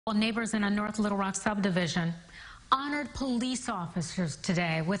Well, neighbors in a North Little Rock subdivision honored police officers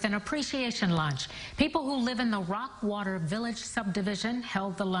today with an appreciation lunch. People who live in the Rockwater Village subdivision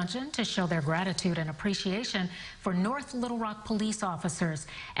held the luncheon to show their gratitude and appreciation for North Little Rock police officers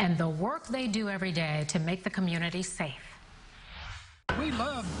and the work they do every day to make the community safe. We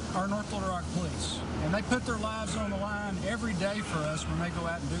love our North Little Rock police, and they put their lives on the line every day for us when they go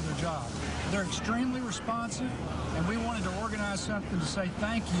out and do their job. They're extremely responsive, and we wanted to organize something to say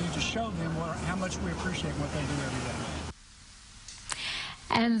thank you, to show them how much we appreciate what they do every day.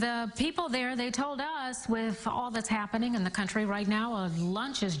 And the people there, they told us, with all that's happening in the country right now, a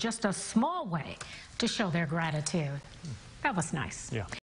lunch is just a small way to show their gratitude. That was nice. Yeah.